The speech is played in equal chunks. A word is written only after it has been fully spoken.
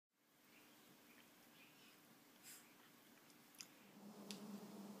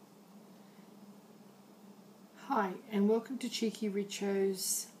Hi, and welcome to Cheeky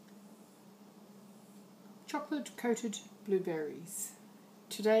Richo's chocolate coated blueberries.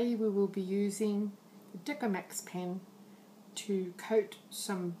 Today we will be using the DECOPEN pen to coat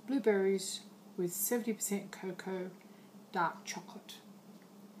some blueberries with 70% cocoa dark chocolate.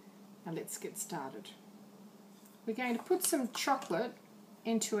 Now let's get started. We're going to put some chocolate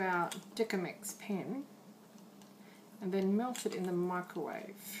into our DECOPEN pen and then melt it in the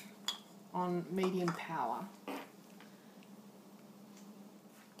microwave on medium power.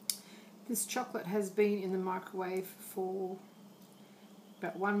 This chocolate has been in the microwave for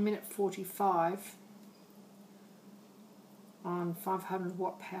about 1 minute 45 on 500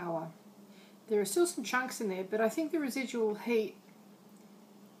 watt power. There are still some chunks in there, but I think the residual heat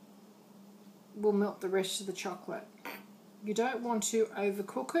will melt the rest of the chocolate. You don't want to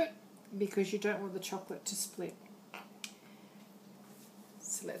overcook it because you don't want the chocolate to split.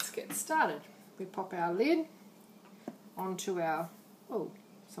 So let's get started. We pop our lid onto our,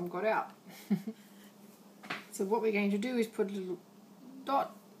 some got out. So what we're going to do is put a little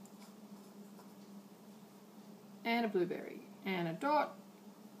dot and a blueberry and a dot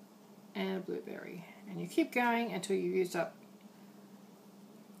and a blueberry, and you keep going until you've used up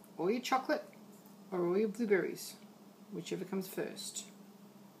all your chocolate or all your blueberries, whichever comes first.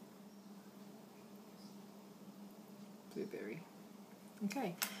 Blueberry.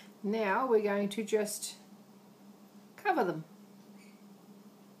 Okay, now we're going to just cover them.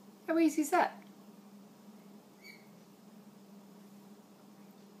 How easy is that?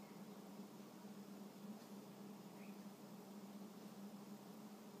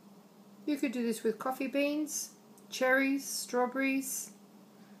 You could do this with coffee beans, cherries, strawberries,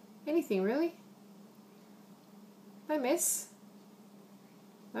 anything really. No mess.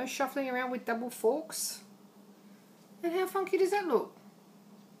 No shuffling around with double forks. And how funky does that look?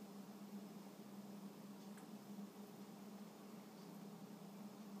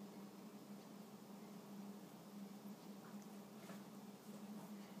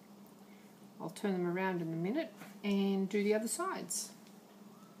 I'll turn them around in a minute and do the other sides.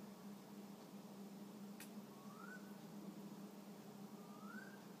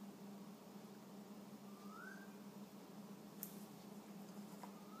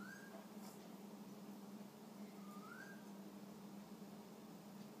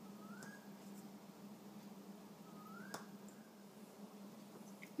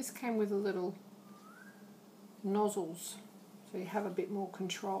 This came with a little nozzles, so you have a bit more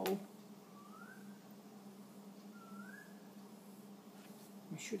control.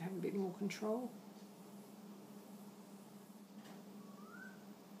 You should have a bit more control.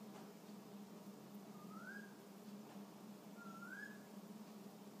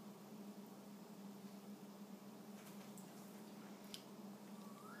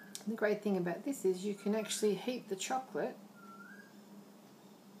 The great thing about this is you can actually heat the chocolate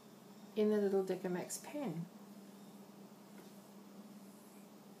in the little DECOPEN pen.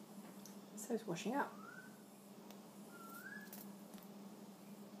 So it's washing up.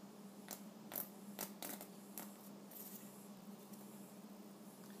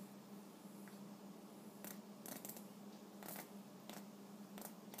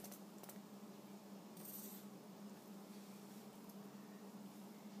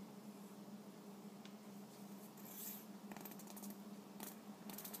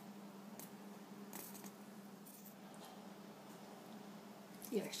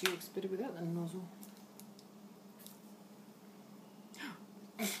 It actually looks better without the nozzle.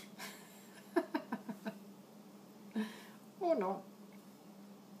 Or not.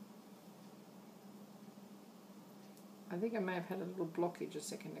 I think I may have had a little blockage a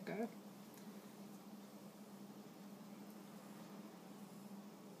second ago.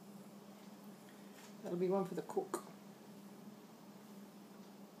 That'll be one for the cook.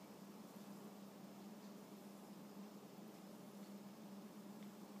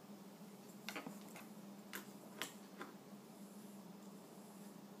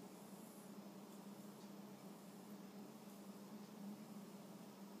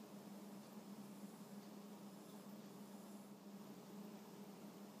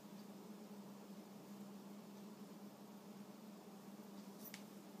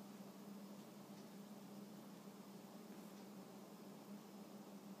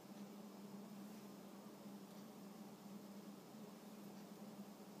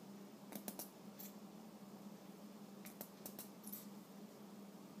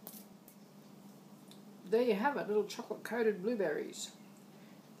 There you have it, little chocolate coated blueberries.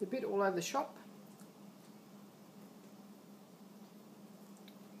 They're a bit all over the shop.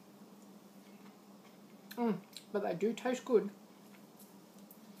 But they do taste good.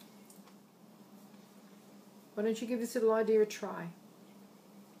 Why don't you give this little idea a try?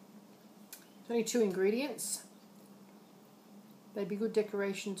 It's only 2 ingredients. They'd be good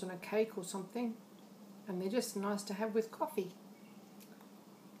decorations on a cake or something, and they're just nice to have with coffee.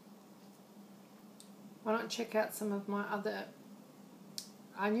 Why not check out some of my other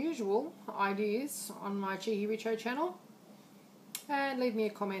unusual ideas on my Cheeky Richo channel, and leave me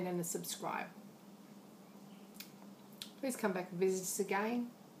a comment and a subscribe. Please come back and visit us again,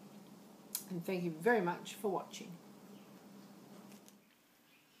 and thank you very much for watching.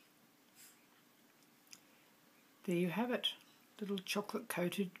 There you have it, little chocolate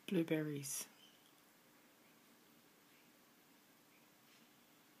coated blueberries.